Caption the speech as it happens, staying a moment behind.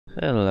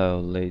Hello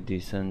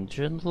ladies and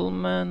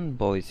gentlemen,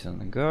 boys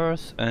and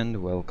girls,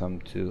 and welcome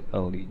to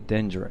Elite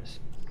Dangerous.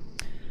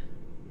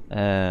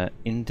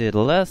 In the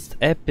last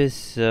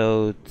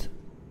episode,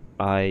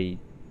 I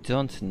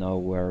don't know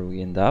where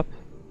we end up,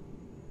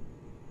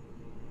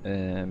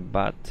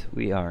 but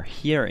we are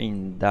here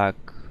in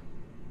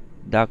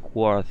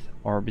Duckworth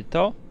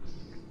Orbital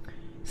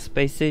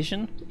space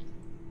station.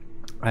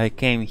 I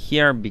came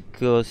here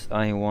because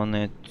I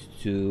wanted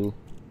to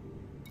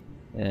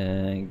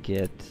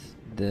get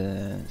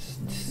the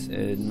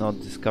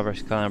not discover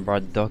scanner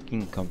but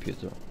docking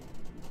computer.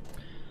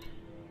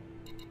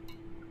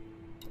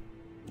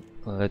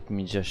 Let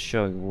me just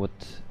show you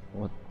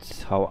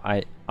how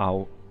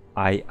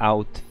I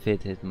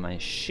outfitted my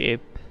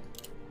ship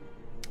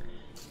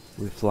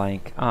with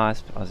flying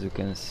asp. As you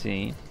can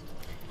see,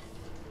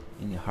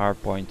 in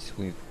hard points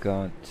we've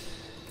got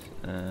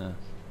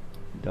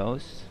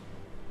those.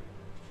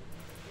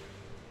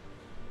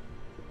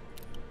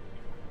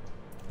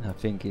 I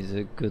think it's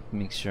a good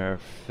mixture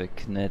of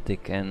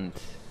kinetic and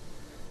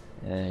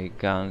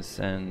guns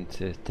and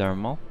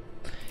thermal.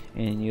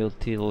 In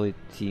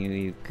utility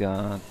we've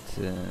got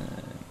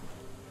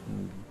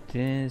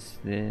this.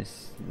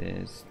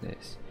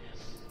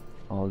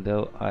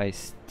 Although I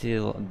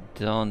still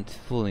don't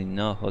fully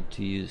know how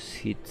to use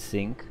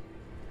heatsink.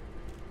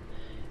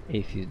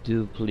 If you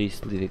do,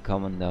 please leave a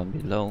comment down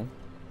below.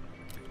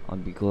 I'll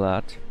be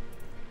glad.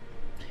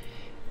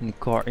 In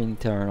core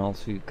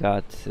internals we've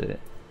got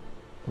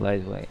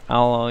lightweight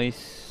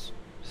alloys,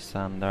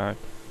 standard,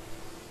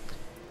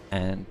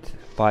 and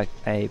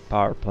 5A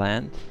power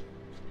plant,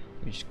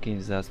 which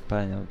gives us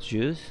plenty of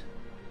juice.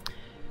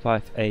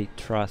 5A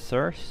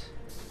thrusters,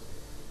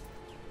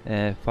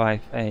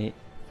 5A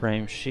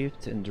frame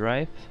shift and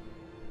drive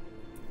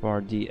for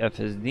the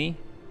FSD.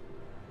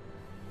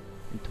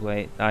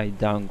 Wait, I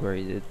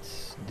downgraded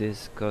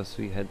this because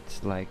we had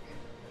like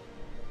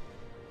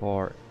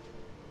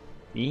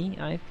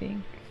 4E, I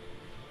think.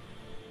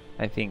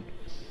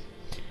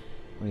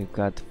 We've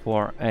got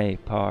 4A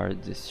power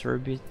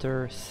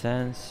distributor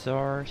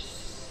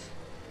sensors.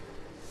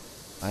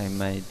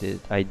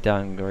 I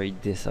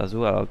downgrade this as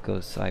well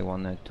because I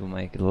wanted to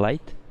make it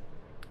light.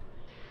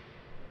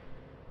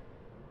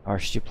 Our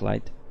ship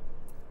light.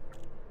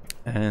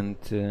 And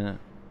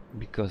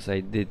because I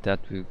did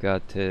that, we've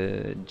got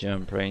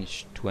jump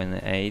range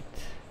 28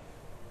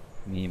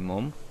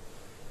 minimum.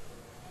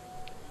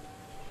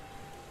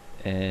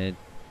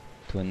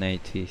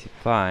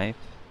 2855.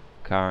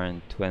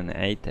 Current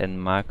 28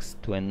 and max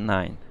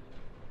 29.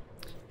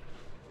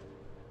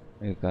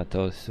 We've got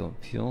also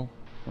fuel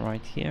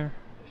right here,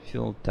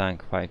 fuel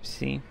tank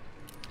 5C,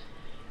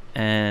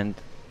 and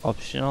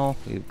optional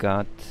we've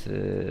got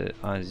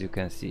as you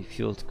can see,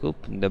 fuel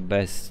scoop, the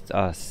best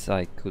as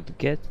I could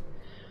get.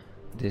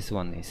 This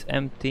one is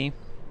empty.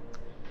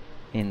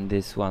 In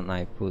this one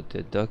I put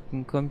a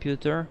docking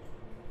computer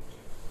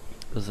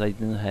because I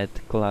didn't have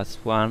class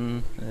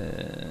 1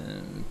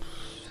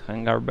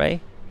 hangar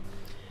bay.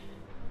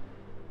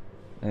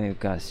 We've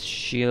got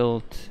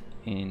shield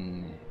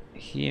in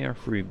here,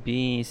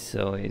 3B,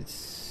 so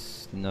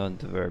it's not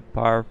very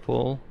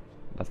powerful,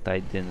 but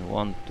I didn't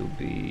want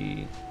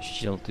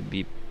shield to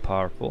be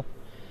powerful,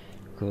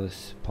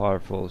 because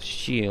powerful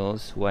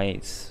shields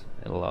weighs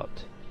a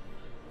lot,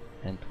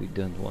 and we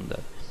don't want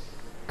that.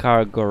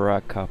 Cargo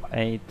rack up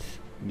 8,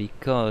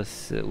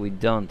 because we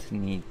don't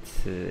need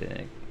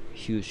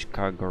huge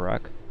cargo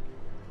rack.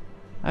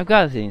 I've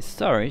got it in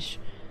storage.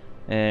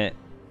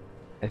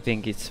 I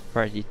think it's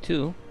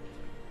 32,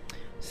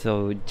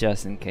 so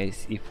just in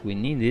case if we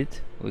need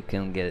it, we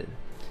can get it.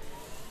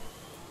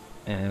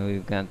 And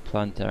we've got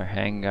planter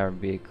hangar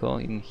vehicle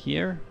in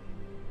here,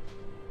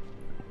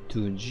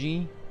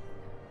 2G,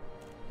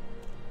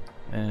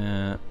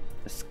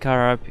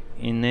 scarab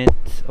in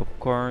it, of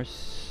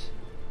course.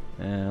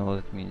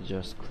 Let me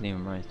just clear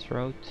my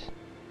throat.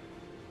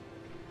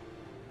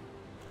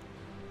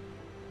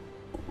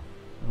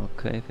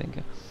 Okay, thank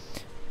you.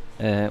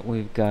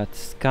 We've got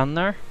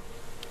scanner,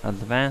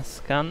 advanced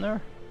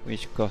scanner,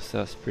 which costs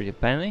us pretty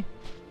penny,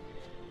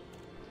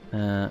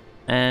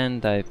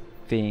 and I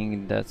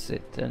think that's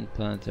it. And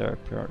planetary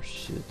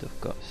parachute,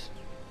 of course,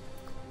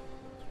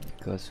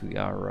 because we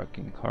are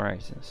rocking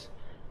horizons.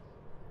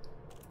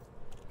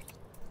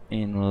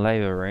 In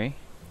library,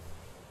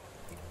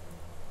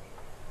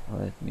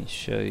 let me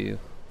show you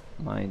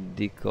my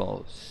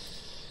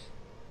decals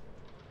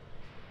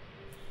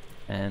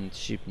and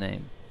ship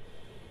name.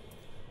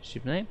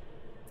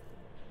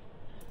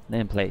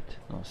 Nameplate,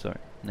 oh sorry,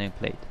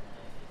 nameplate,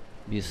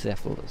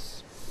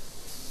 Bucephalus.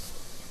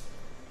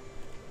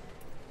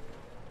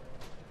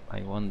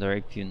 I wonder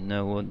if you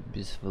know what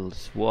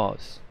Bucephalus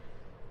was.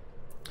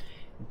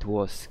 It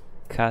was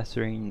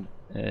Catherine,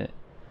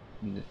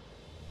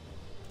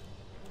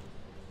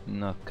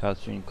 not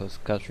Catherine, because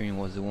Catherine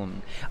was a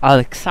woman.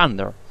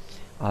 Alexander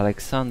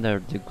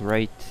the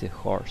Great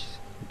horse.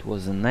 It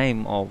was the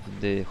name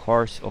of the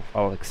horse of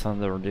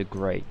Alexander the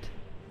Great.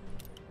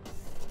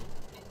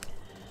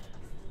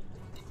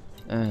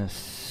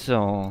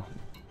 So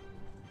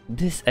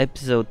this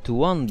episode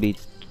won't be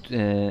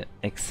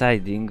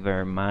exciting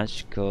very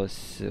much,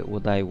 because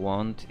what I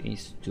want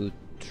is to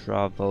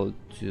travel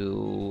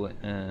to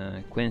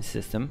Quince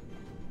system,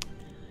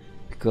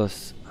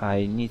 because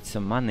I need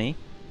some money,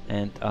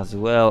 and as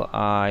well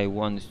I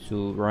want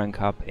to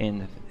rank up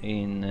in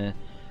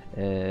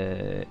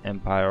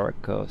Empire,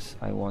 because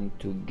I want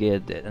to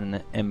get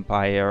an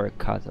Empire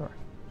cutter.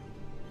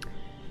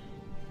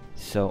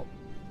 So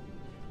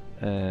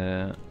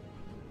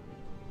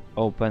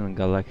open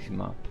galaxy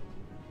map.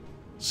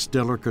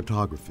 Stellar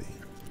cartography.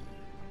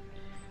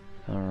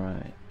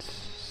 Alright,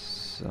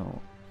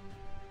 so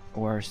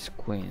where's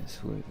Quince?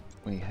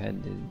 We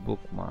had it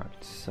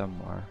bookmarked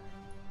somewhere.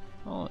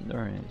 Oh,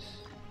 there it is.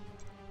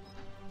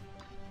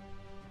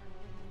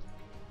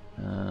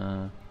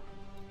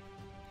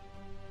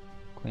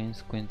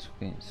 Quince,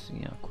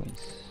 yeah,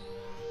 Quince.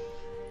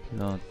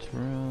 Plot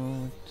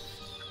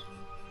routes.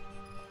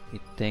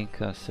 It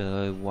takes us a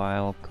little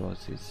while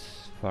because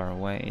it's far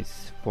away.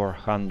 It's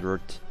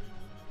 400,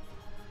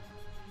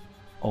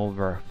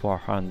 over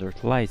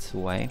 400 lights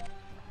away.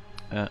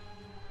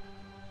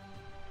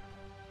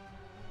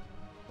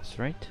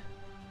 Straight?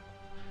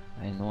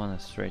 I don't want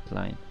a straight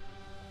line.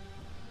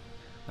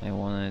 I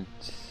wanted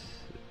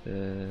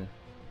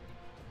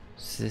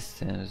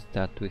systems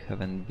that we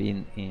haven't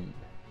been in.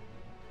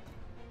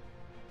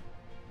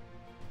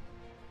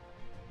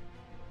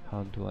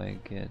 How do I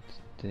get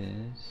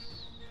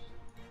this?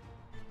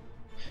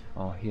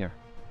 Oh, here.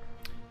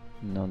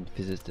 Not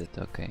visited,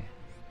 okay.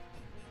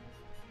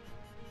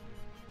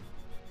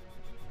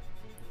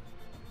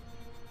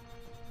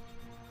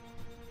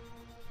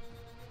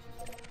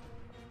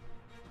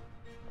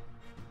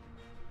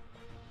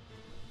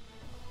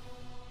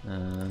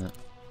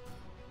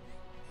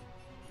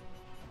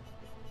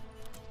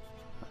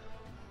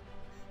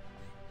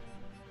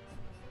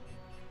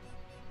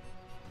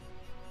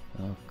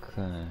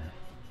 Okay.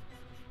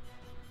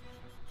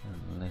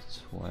 And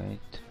let's wait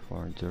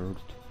for the route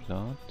to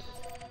plot.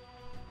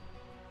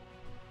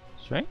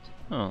 Straight?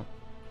 Oh,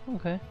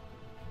 okay.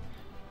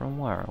 From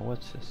where?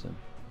 What system?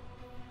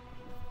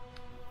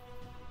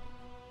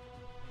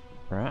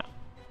 Bruh,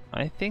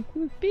 I think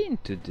we've been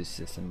to this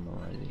system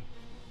already.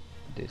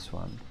 This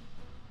one.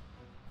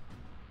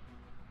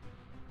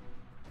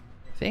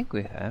 I think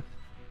we have.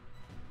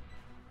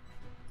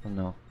 Oh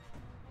no.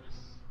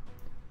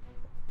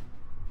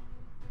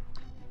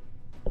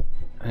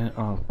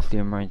 I'll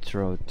clear my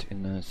throat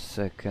in a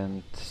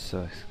second,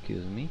 so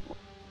excuse me.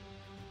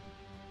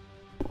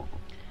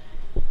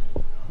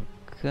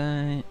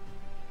 Okay.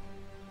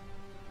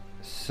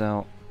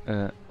 So,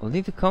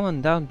 leave a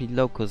comment down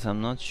below, cause I'm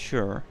not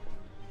sure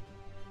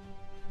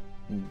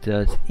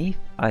that if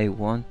I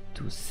want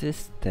to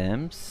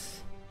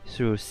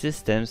through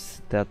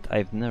systems that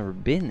I've never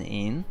been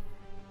in,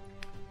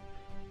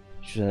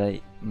 should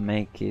I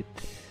make it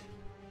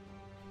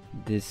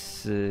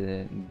this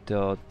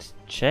dot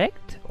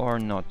checked or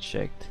not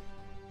checked?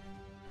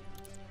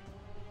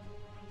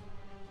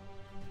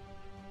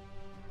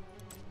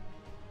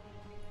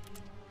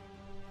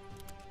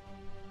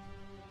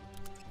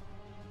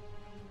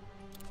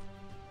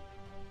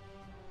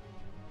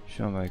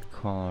 Show by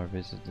call or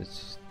visit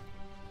this.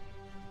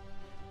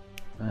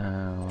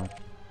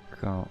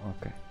 Go,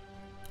 okay.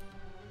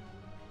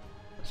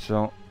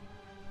 So,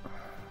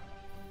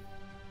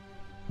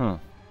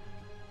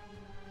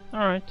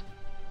 alright.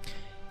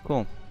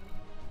 Cool.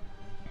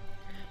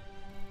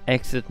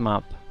 Exit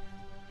map.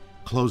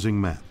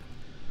 Closing map.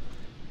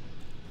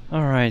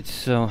 Alright,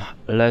 so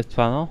left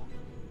panel.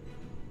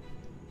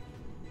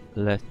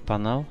 Left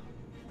panel.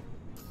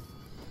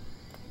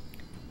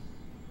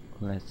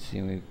 Let's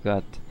see, we've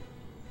got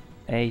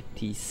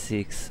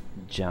 86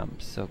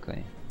 jumps.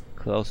 Okay.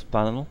 Close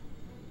panel.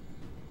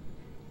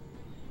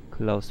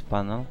 Close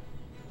panel.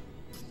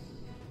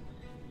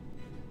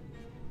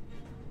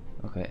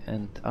 Okay,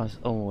 and as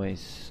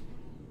always,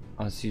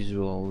 as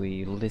usual,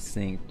 we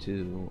listening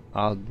to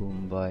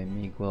album by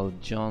Miguel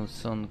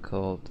Johnson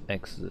called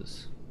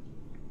Exodus,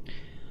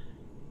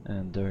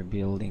 and there'll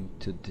be a link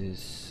to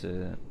this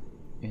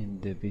in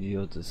the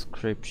video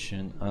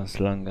description,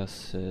 as long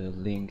as a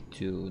link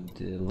to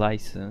the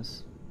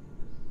license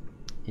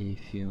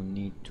if you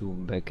need to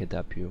back it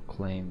up your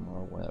claim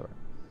or whatever.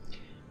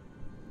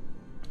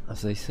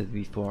 As I said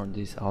before,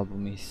 this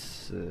album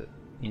is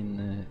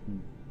in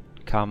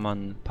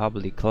common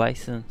public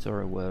license,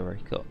 or whatever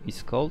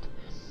it's called,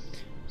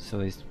 so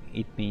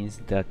it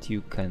means that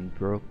you can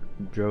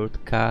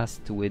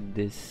broadcast with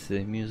this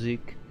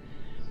music.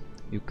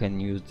 You can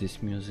use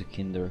this music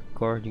in the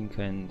recording,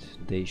 and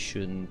they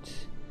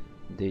shouldn't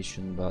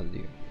bother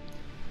you.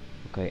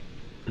 Okay,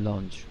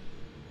 launch.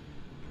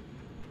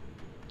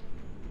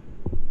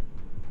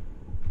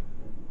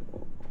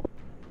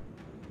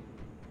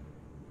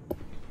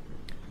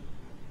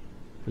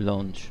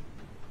 Launch.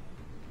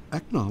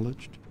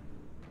 Acknowledged.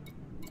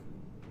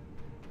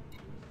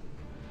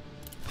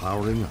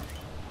 Powering up.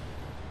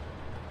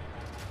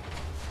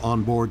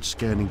 Onboard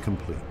scanning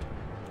complete.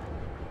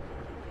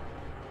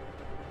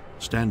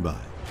 Stand by.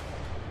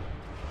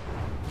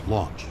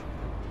 Launch.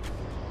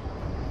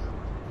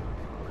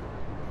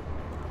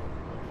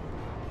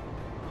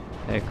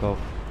 Take off.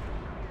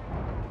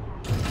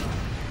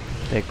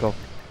 Take off.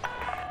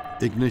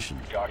 Ignition.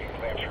 Docking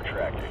clamps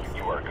retracted.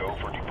 You are go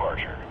for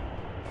departure.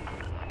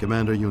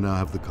 Commander, you now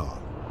have the car.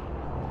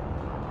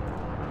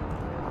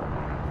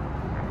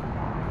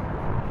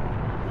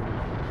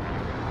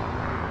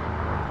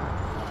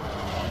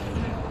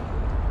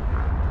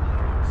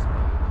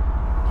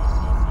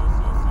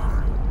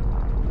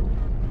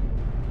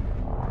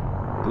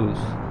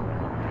 Boost.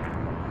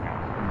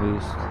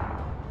 Boost.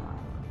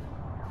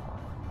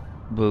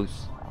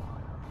 Boost.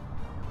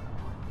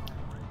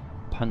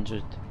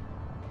 100.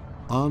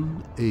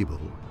 Unable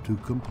to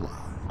comply.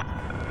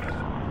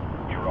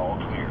 You're all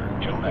clear.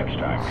 Till next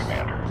time,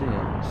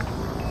 Commander.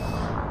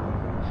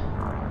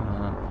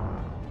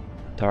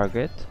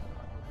 Target.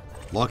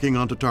 Locking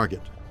onto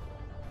target.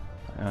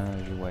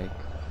 Wake.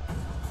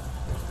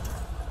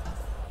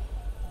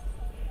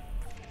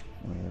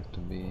 We have to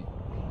be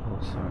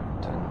closer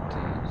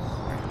 20s.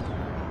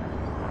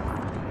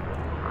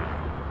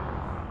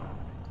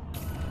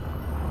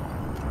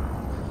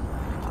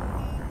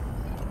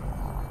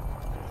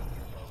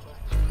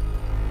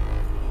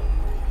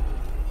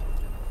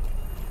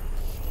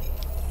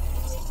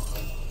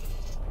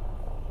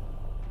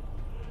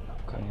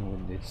 Okay,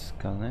 with this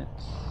scan it.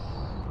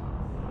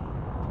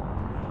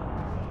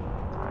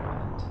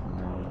 And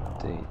no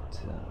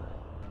data.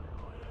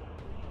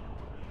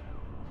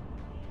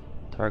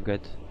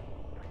 Target.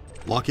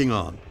 Locking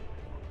on.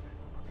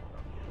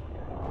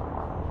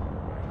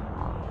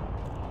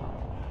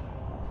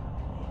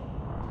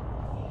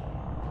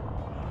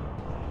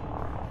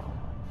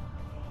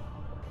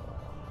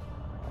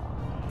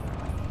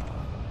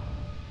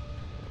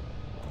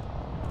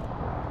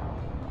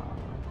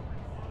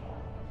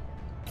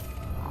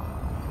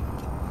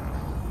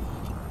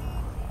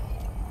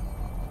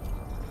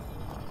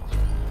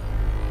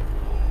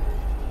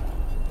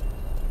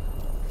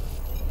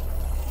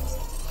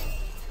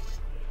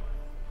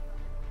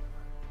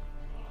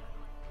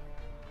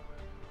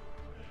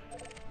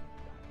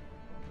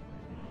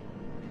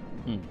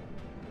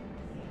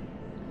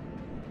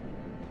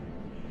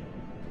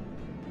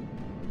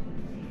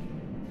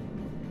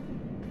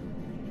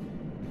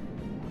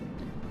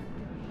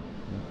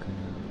 Okay,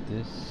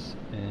 this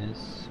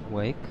is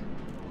wake,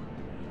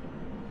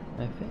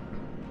 I think.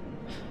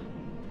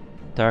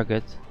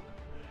 Target.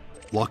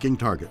 Locking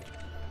target.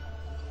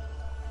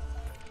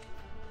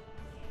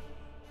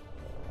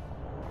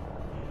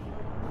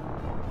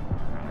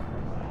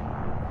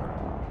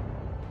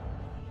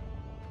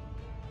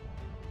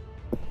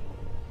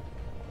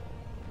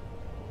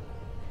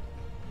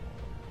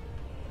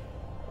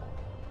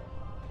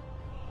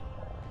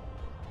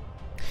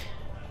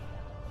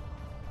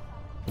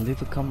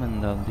 Leave a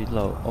comment down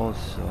below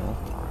also,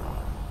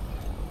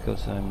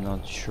 because I'm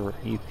not sure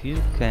if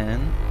you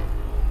can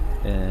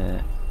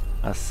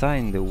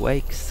assign the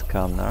wake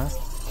scanner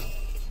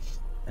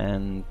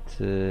and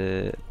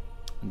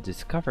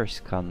discover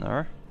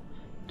scanner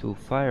to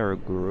fire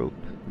group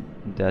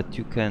that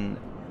you can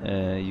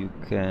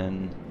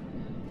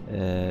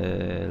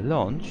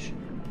launch,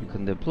 you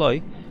can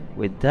deploy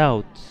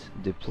without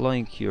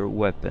deploying your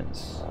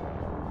weapons.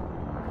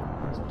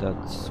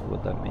 That's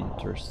what I'm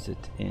interested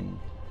in.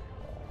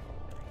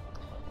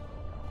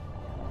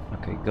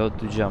 Okay, go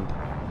to jump.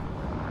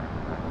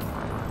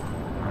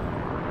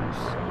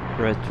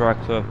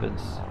 Retract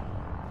weapons.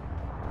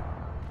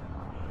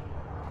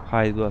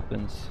 Hide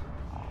weapons.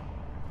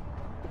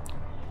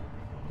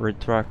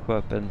 Retract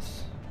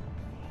weapons.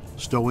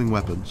 Stowing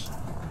weapons.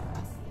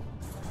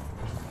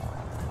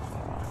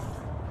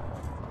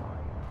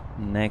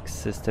 Next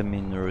system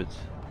en route.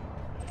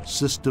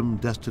 System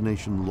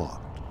destination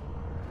locked.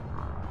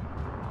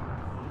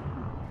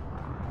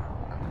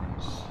 Okay,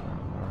 so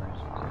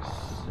where's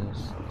the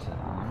system?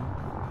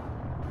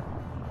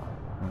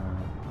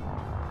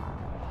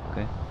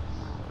 Okay.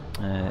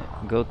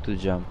 Go to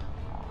jump.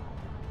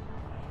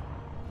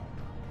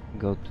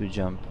 Go to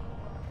jump.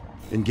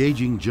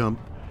 Engaging jump.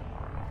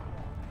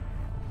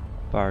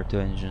 Power to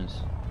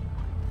engines.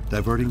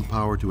 Diverting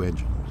power to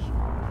engines.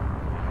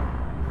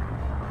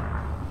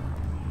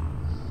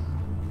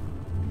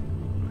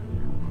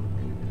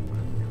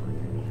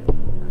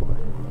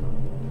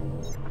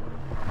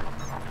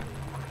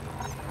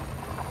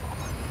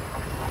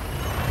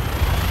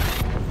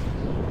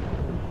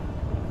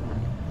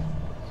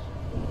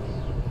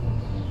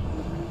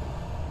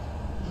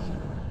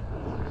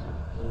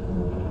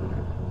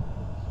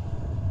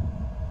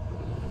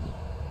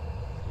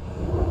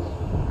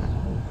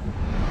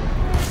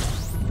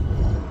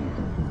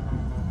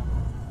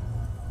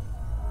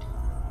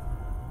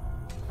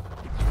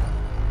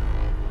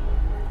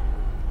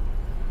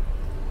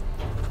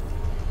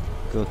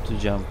 Go to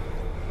jump.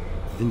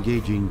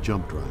 Engaging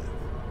jump drive.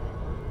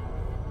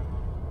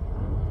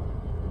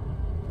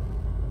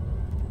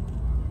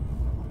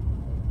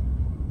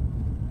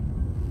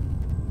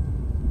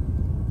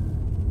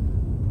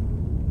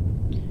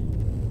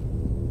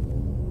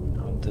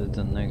 After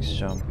the next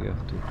jump we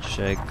have to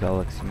check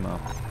galaxy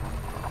map.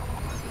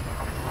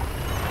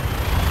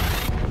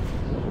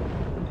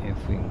 If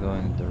if we're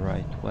going the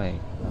right way.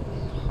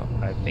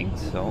 I think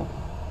so,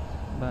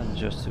 but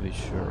just to be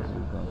sure,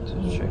 we're going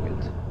to check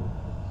it.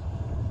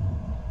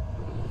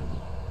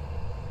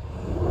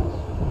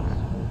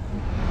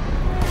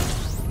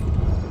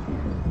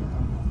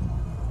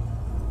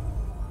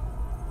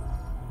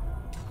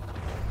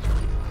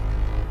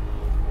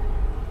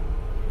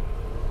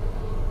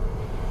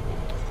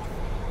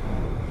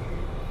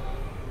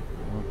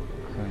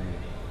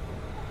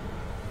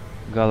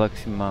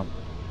 Galaxy map.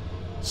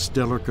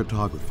 Stellar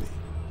cartography.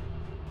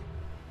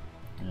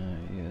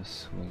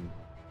 Yes, we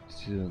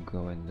still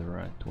go in the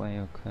right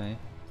way, okay.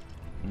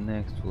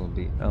 Next will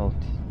be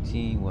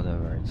LTT,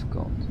 whatever it's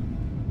called.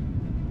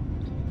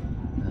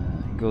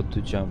 Go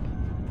to jump.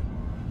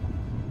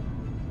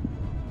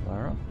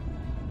 Lara?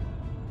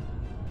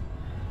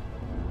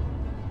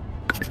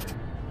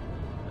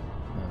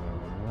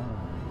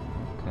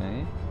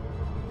 Okay.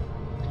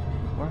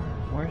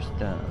 Where's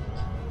that?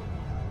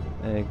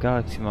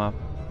 Galaxy map.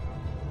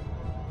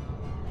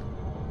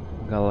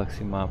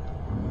 Galaxy map.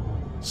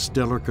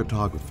 Stellar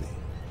cartography.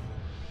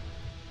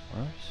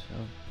 Where's so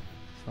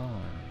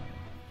far?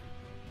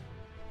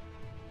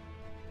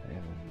 I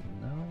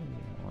don't know.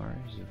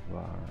 Where's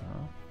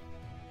Vara?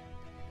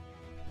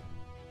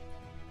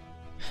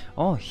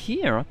 Oh,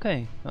 here.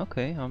 Okay,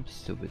 okay. I'm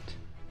stupid.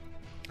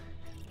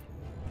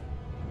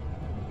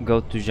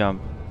 Go to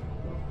jump.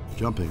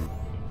 Jumping.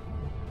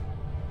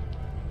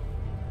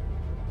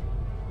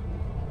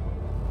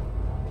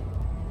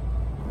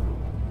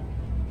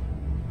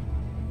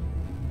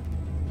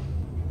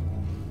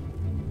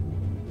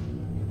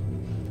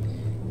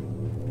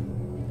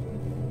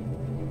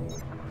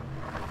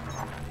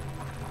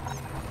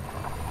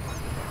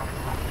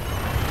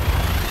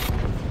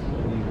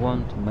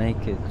 Won't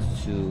make it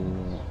to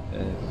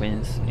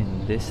Quince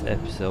in this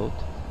episode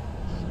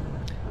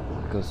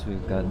because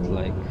we've got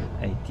like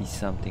 80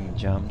 something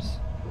jumps,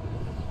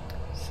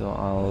 so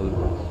I'll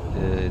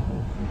do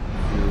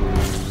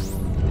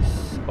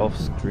this off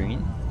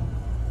screen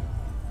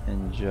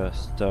and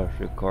just start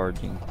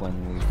recording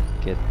when we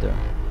get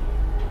there.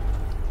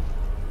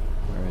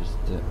 Where's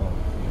the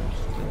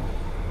here's the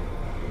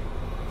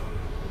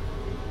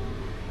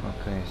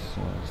okay,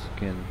 so let's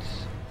get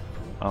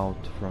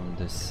out from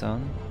the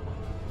sun.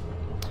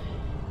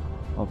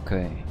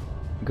 Okay,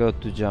 go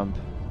to jump.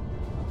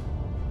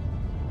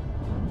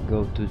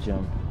 Go to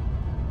jump.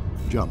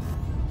 Jump.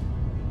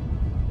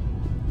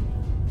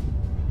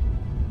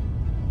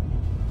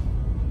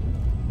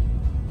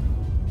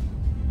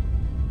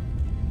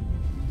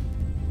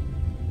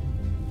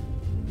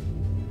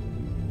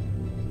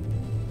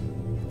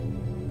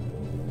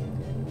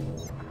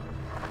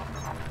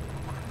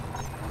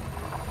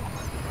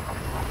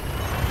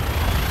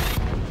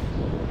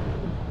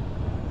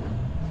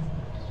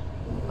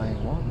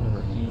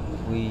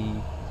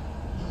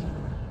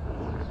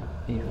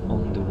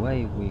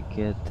 We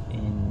get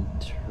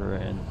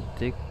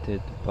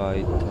interdicted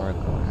by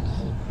dragons. I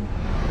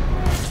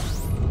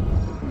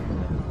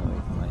don't know,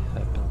 it might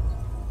happen.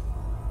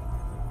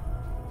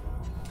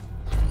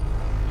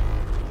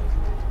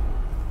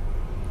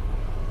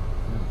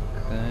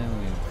 Okay,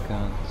 we've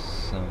got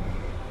some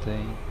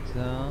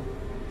data.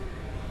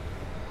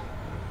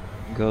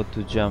 Go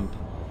to jump.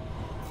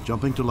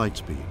 Jumping to light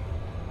speed.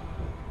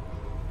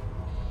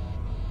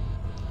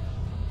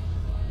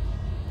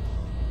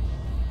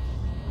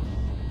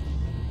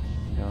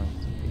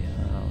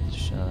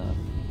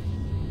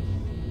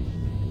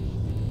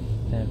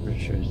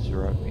 Temperature is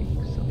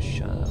dropping, so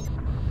shut up.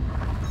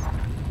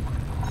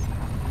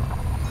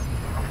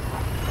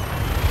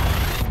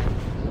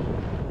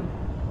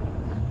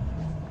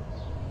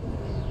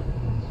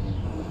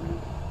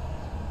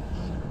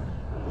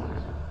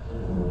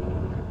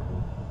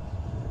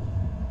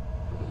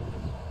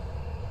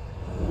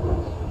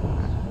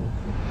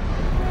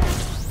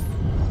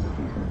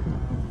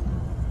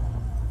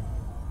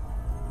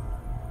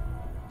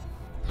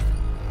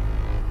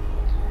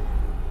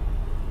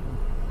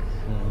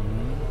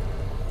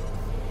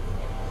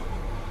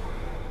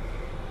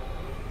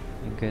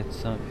 Get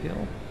some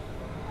fuel?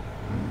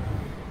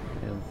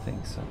 I don't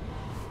think so.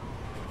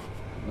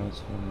 Not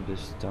from this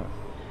stuff.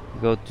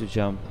 Go to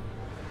jump.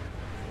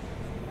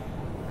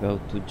 Go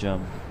to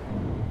jump.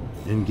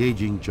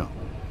 Engaging jump.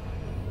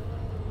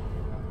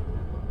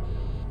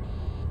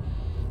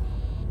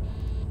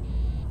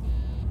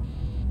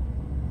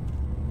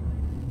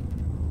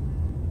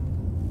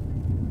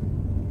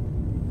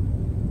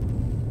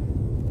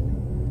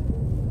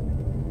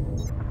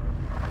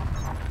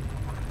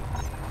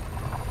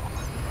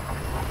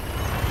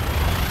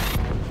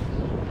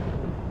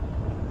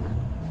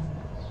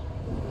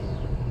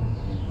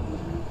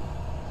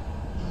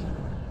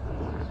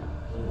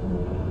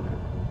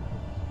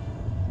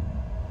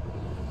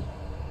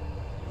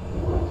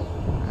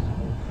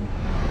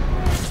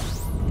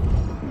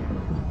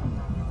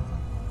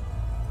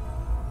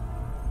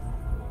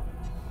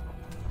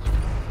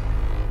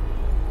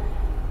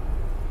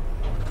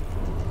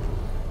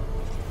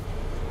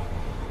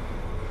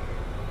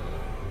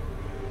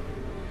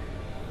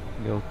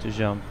 Go to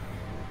jump.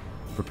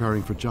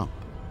 Preparing for jump.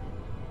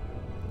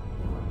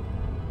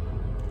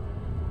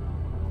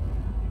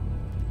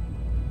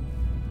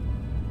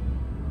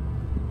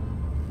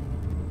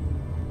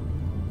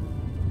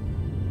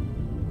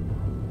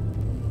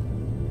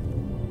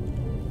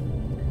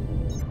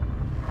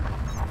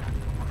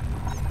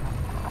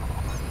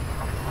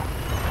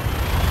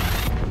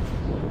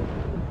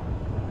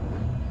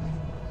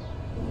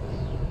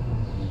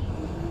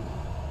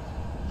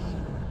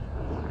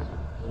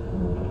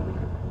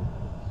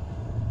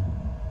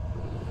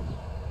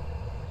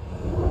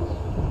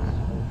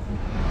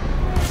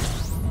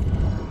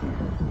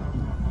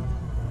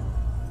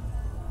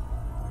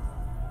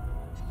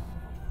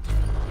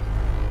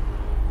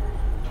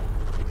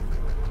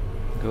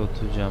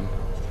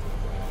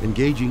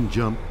 Engaging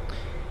jump.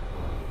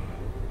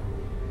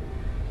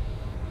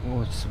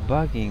 What's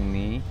bugging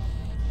me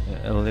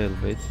a little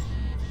bit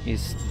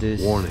is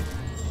this. Warning.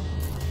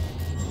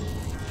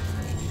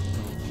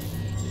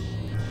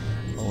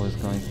 I was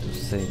going to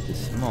say the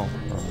smoke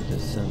from the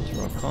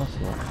central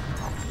console,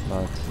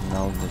 but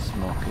now the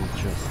smoke is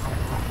just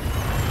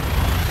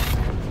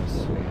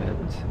because we had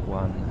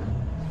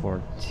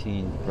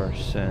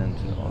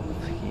 114% of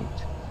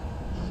heat.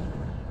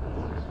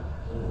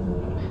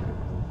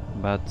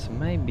 But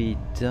maybe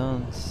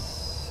don't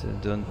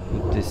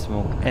put the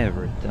smoke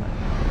every time.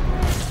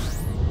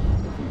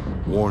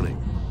 Warning.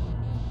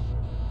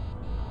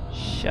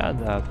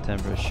 Shut up,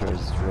 temperature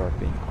is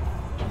dropping.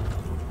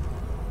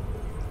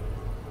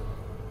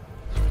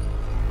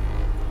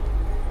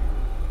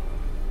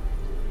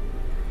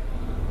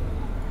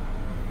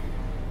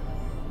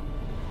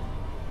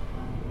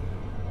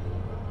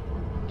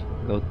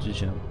 Go to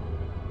jump.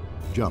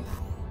 Jump.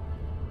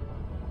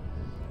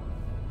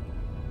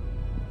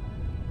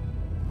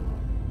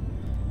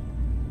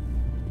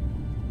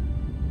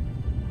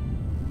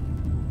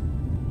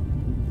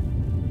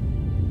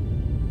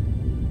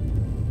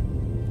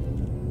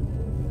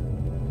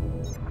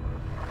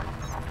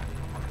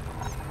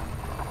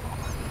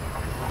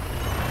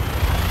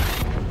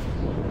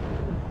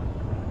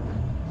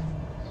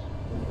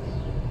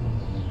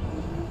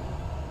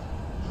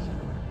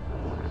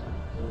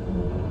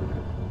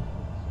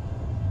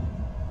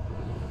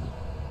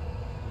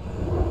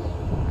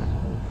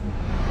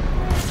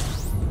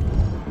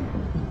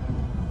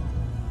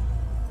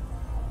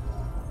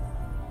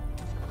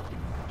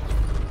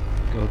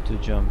 Go to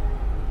jump.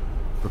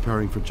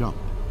 Preparing for jump.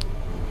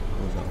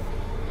 Hold on.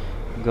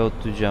 Go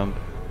to jump.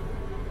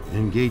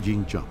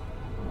 Engaging jump.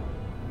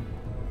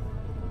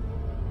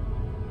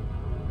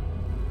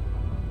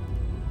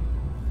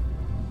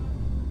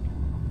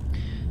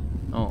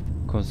 Oh,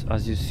 because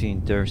as you see,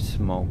 there's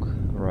smoke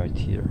right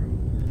here.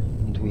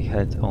 And we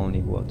had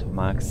only what?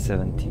 Max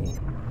 70?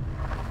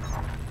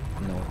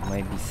 No,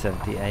 maybe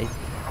 78?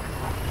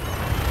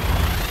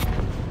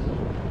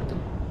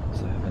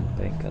 Because I haven't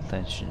paid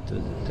attention to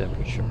the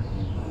temperature.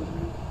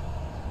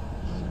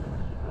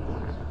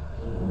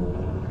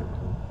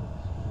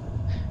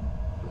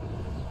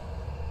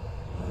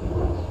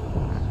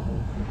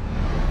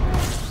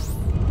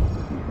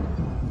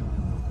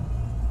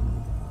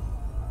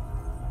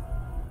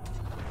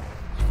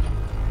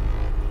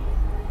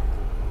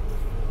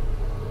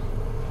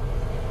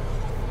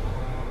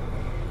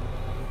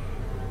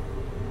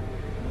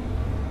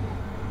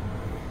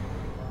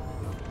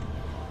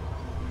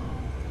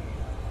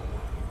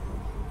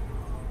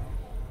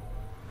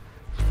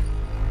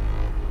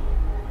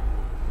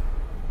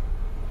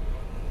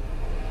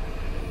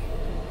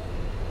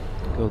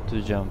 Go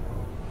to jump.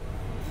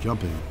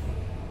 Jumping.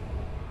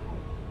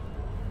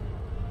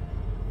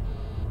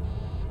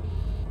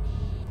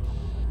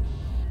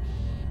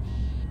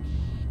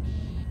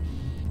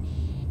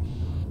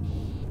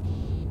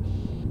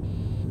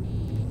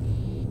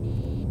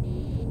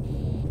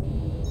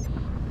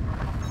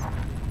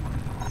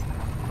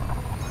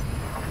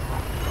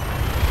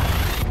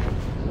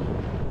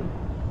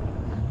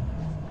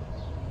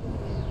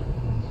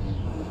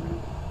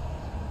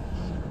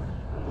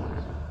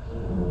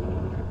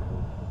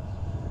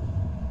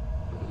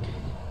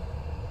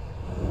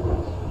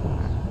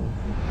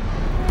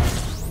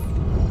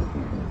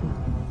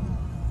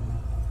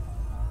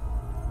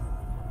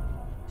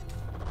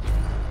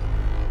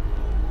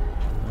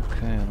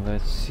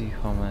 Let's see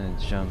how many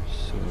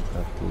jumps we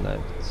have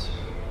left.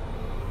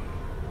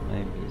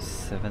 Maybe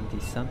 70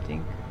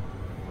 something,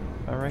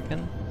 I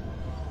reckon.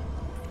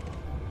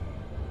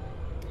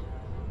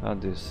 How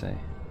do you say?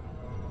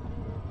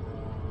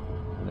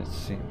 Let's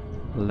see.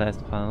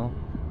 Last panel.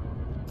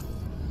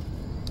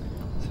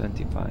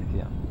 75,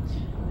 yeah.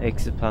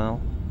 Exit panel.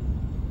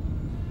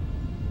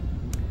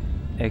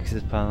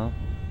 Exit panel.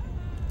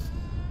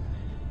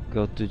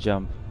 Go to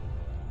jump.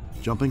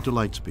 Jumping to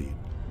light speed.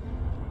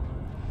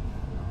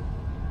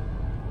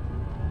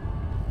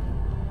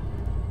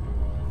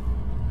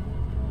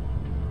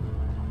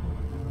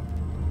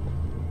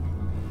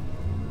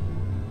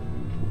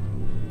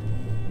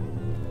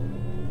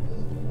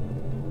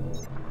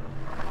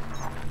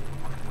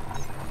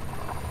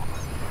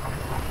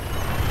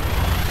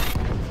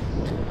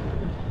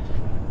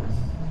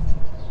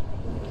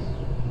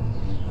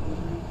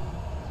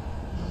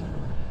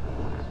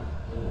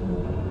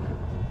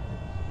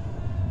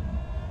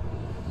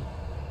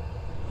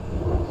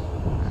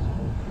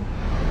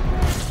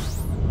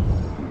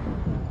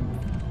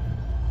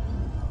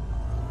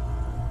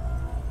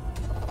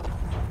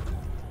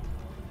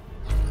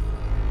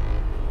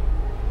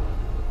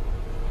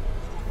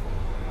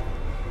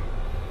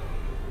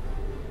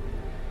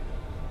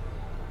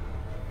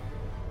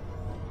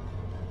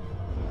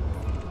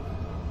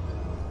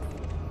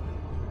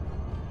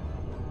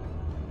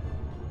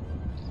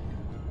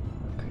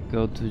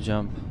 Go to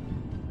jump.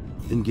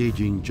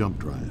 Engaging jump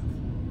drive.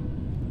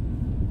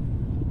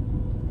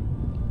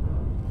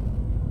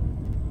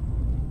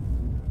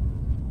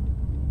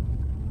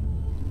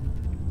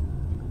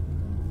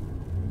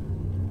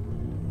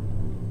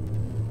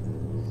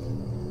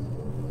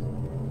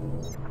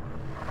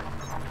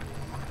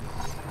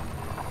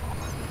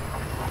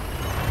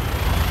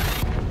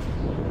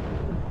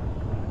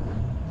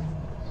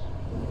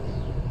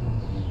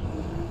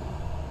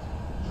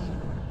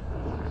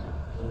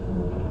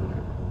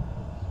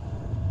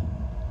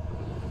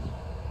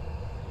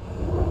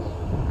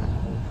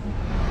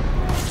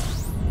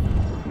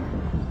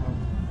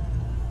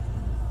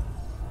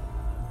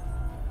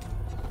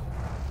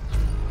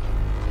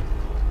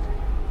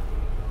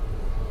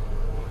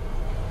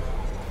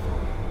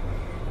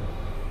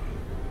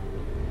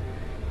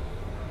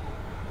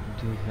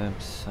 do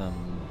have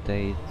some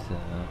data,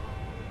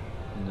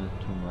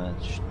 not too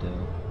much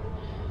though.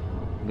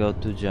 Go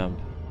to jump.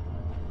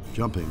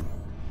 Jumping.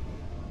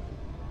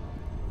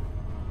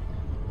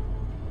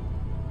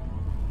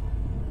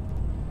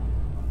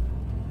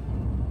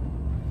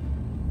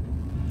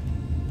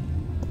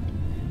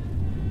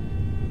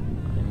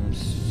 I'm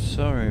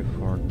sorry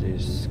for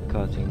this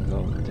cutting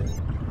off the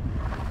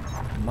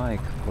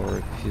mic for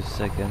a few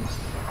seconds.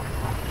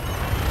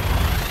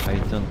 I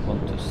don't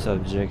want to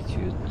subject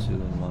you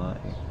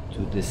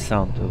to the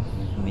sound of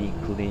me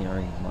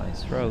clearing my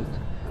throat.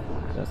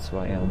 That's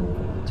why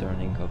I'm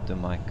turning off the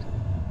mic.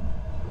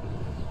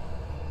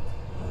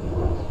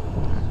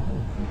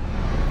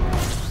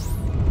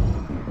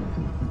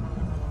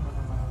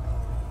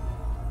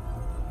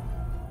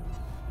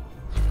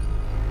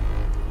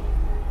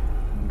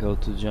 Go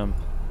to jump.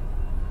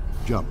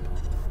 Jump.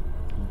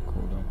 Oh,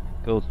 cool down.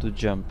 Go to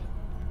jump.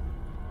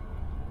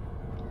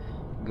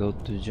 Go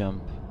to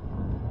jump.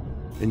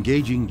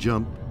 Engaging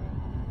jump.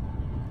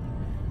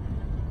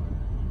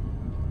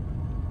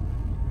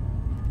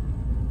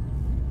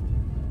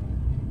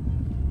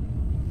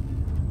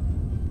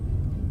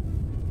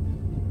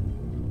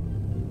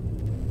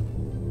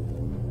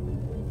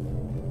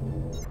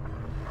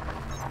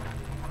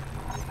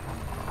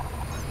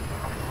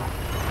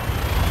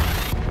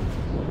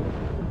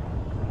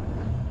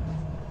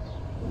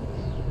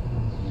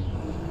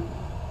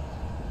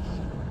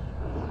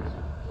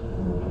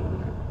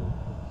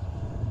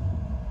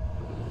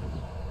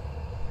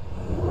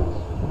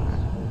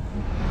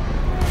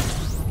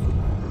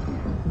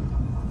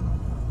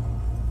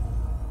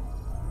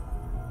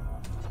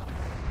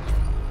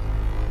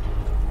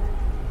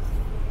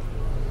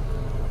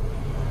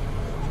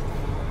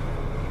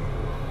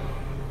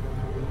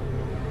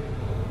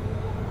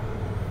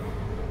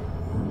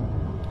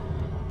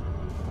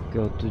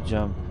 Go to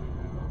jump.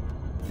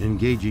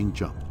 Engaging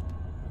jump.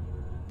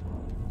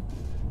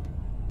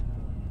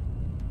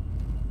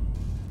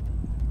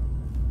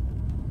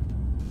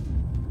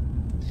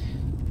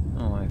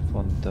 Oh, I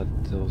found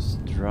that those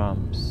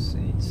drums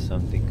need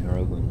something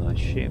wrong with my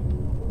ship.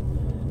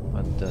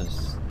 But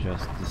that's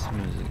just this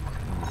music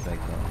in the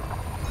background.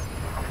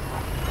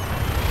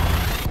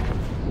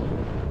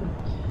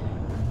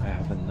 I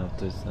haven't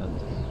noticed that.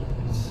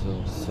 It's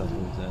so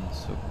subtle and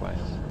so quiet.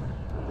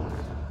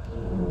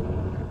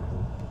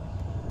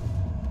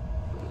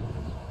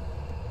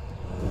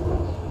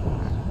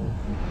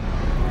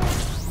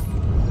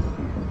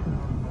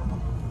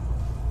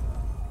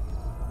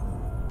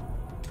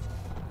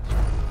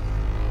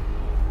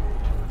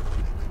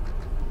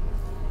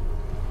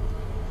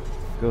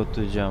 Go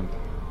to jump.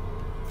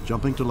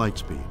 Jumping to light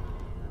speed.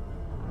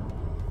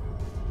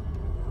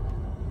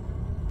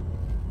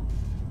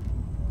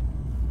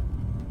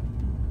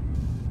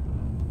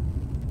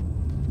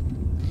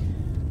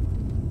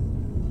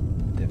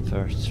 The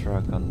first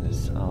track on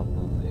this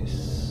album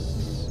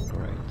is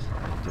great.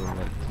 I do like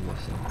to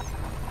listen.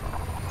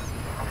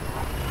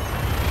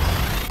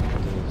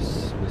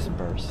 Those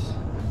whispers.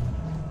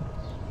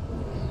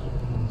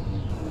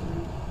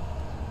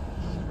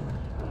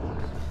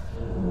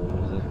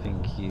 I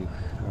think you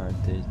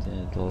heard it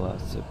in the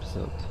last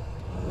episode.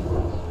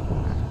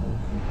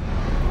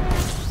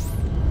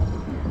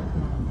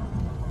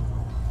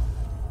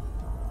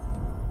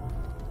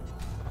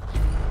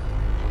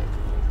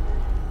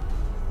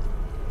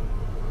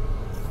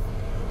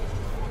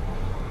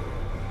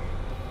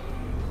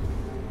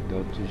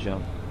 Go to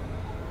jump.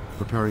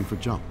 Preparing for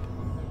jump.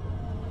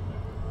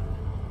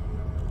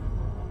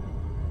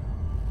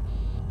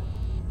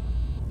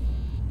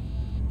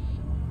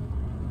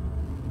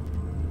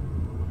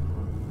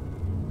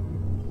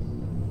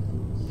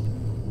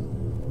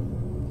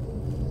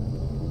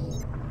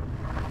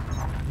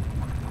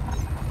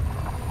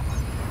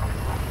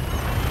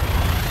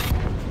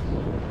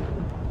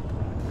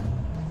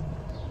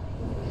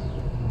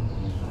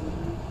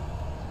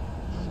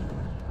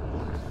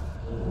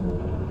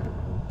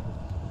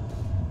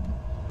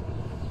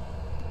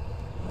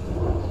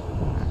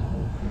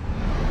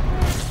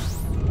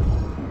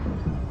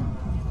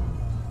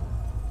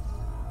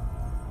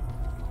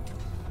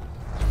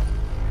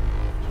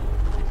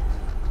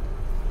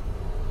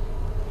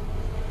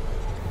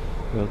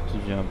 Go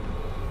to jump.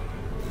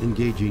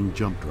 Engaging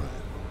jump drive.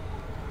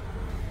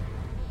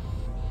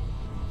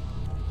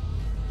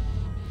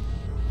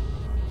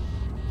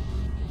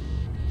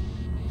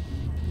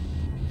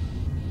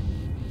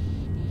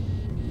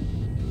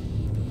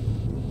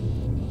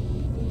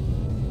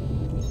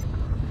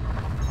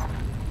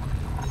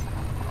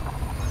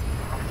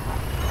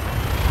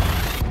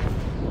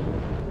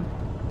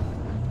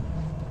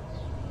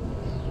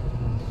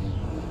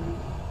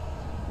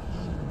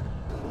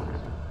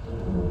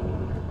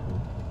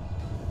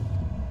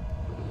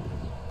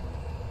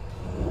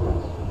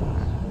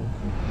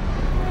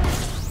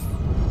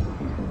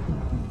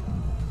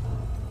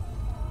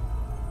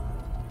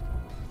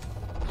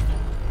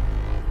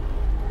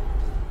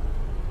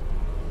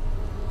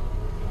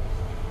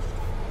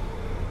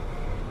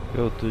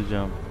 Go to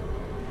jump.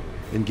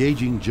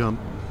 Engaging jump.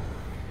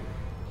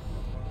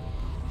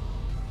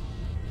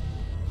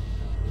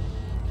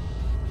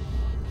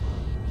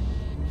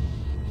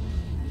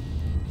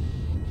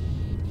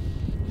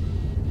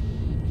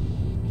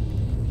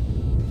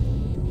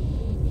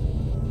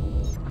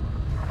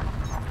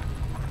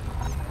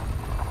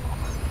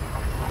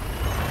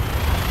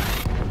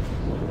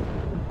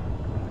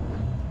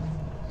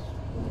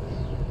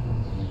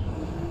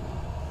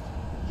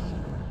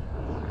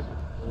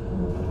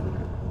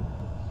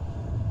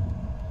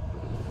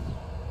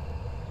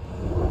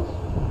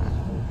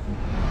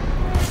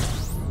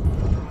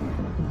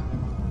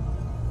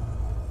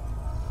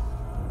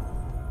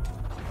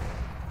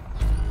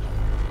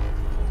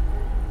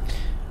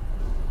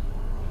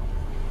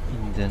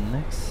 the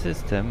next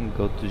system,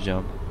 go to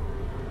jump.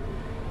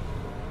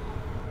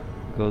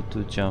 Go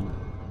to jump.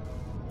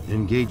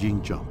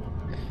 Engaging jump.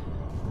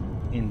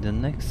 In the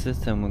next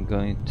system, we're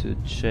going to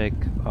check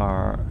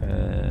our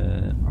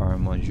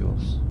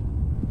modules.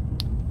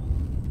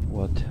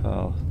 What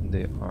health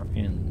they are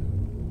in,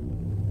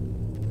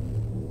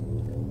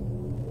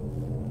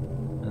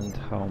 and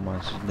how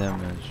much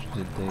damage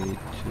did they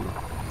do.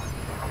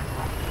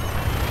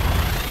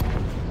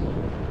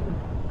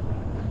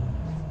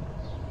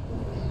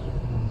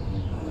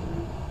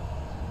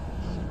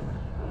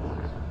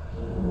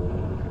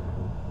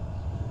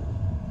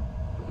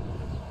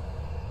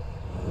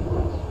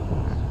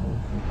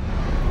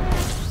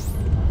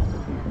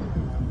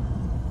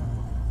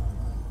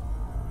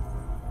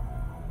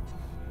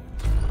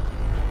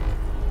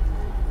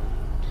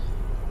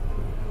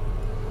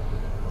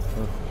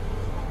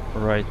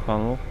 Right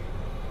panel.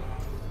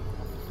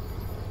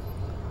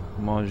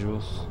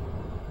 Modules.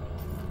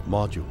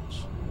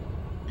 Modules.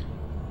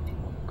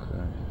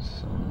 Okay,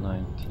 so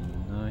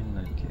 99,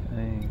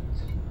 98,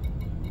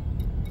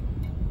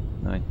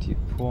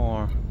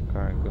 94,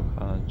 cargo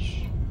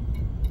hatch,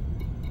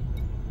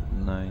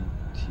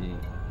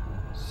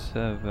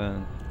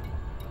 97,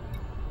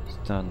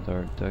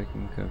 standard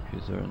docking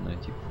computer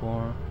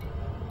 94.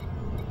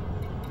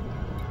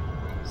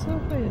 So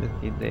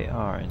basically they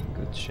are in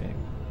good shape.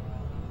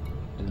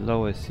 The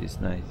lowest is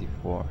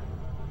 94,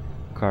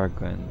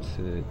 cargo and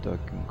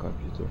docking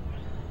computer.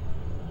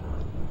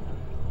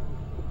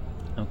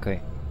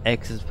 Okay,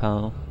 access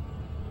panel.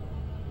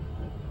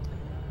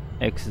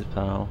 Access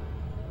panel.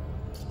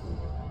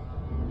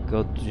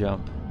 Go to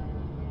jump.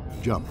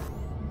 Jump.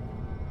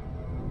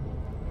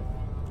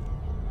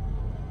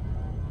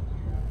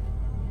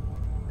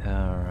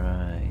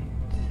 Alright.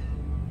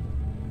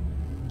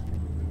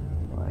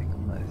 Like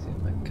Matthew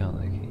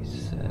McConaughey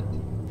said.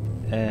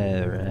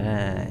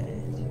 Alright.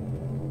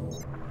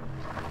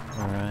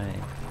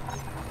 Alright.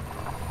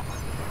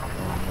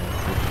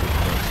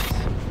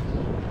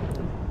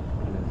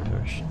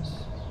 Impressions.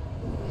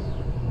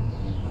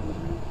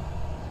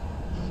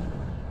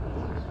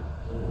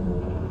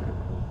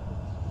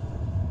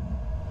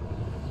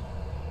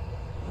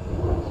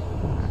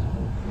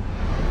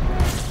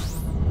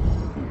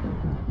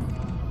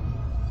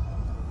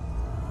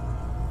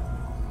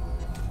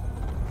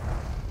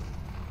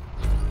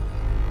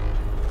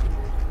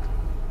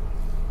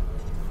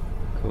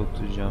 Go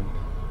to jump.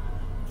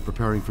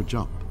 Preparing for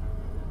jump.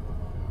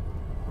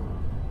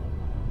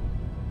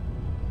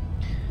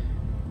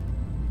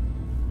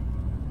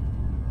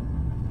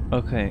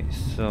 Okay,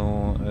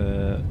 so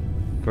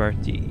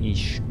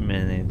 30-ish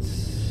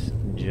minutes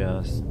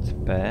just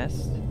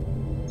passed.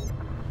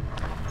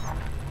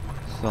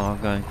 So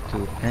I'm going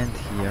to end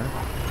here.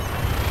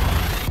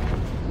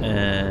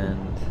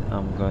 And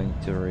I'm going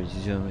to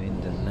resume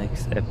in the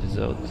next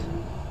episode.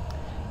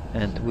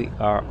 And we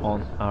are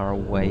on our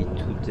way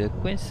to the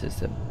Quince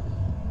system.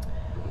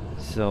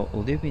 So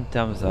leave me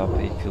thumbs up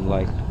if you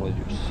liked what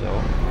you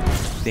saw,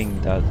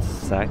 think that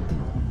sucked,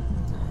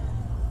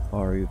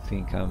 or you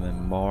think I'm a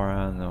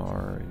moron,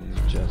 or you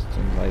just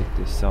don't like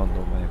the sound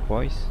of my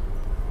voice.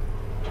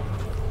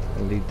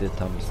 Leave the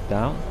thumbs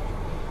down.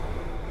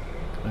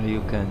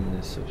 You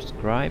can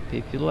subscribe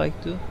if you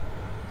like to.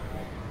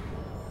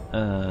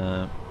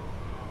 I'm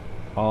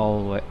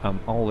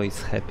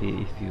always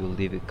happy if you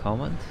leave a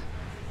comment.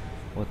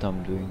 What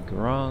I'm doing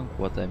wrong,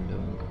 what I'm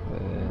doing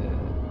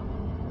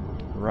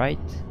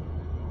right,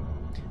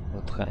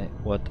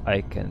 what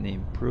I can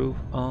improve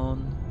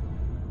on.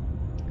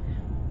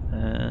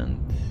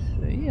 And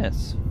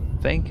yes,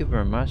 thank you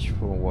very much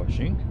for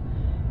watching,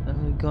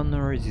 and we're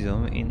gonna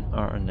resume in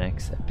our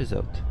next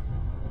episode.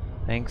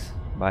 Thanks,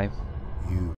 bye. You